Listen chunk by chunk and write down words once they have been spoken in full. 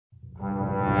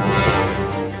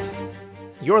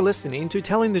You're listening to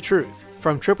Telling the Truth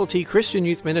from Triple T Christian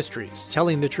Youth Ministries,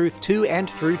 telling the truth to and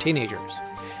through teenagers.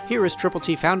 Here is Triple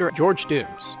T founder George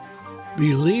Dooms.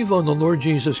 Believe on the Lord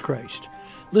Jesus Christ.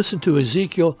 Listen to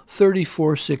Ezekiel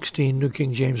 34:16, New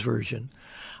King James Version.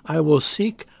 I will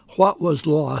seek what was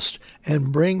lost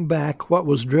and bring back what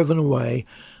was driven away,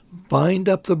 bind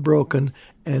up the broken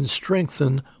and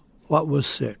strengthen what was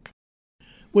sick.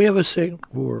 We have a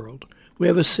sick world. We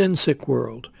have a sin-sick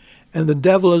world. And the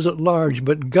devil is at large,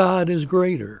 but God is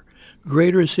greater.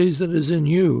 Greater is he that is in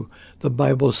you, the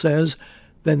Bible says,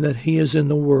 than that he is in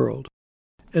the world.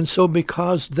 And so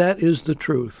because that is the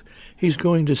truth, he's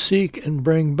going to seek and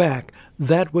bring back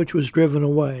that which was driven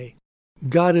away.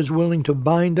 God is willing to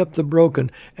bind up the broken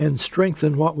and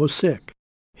strengthen what was sick.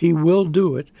 He will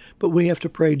do it, but we have to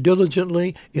pray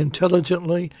diligently,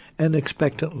 intelligently, and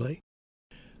expectantly.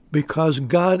 Because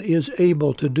God is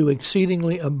able to do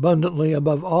exceedingly abundantly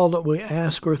above all that we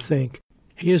ask or think.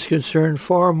 He is concerned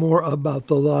far more about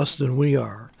the lost than we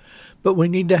are. But we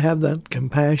need to have that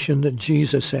compassion that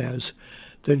Jesus has,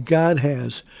 that God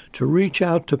has, to reach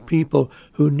out to people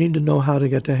who need to know how to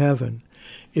get to heaven.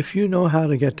 If you know how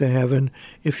to get to heaven,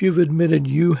 if you've admitted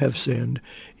you have sinned,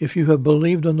 if you have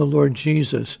believed on the Lord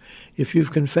Jesus, if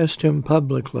you've confessed him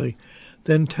publicly,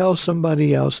 then tell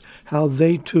somebody else how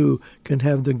they too can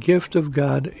have the gift of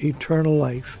God, eternal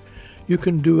life. You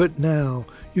can do it now.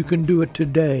 You can do it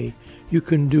today. You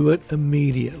can do it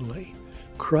immediately.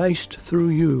 Christ through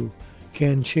you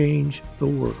can change the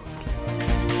world.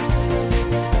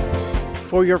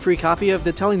 For your free copy of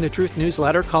the Telling the Truth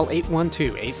newsletter, call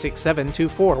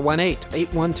 812-867-2418,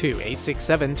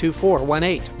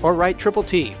 812-867-2418, or write Triple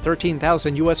T,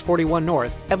 13,000 U.S. 41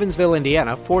 North, Evansville,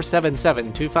 Indiana,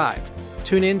 47725.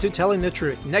 Tune in to Telling the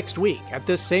Truth next week at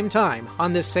this same time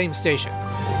on this same station.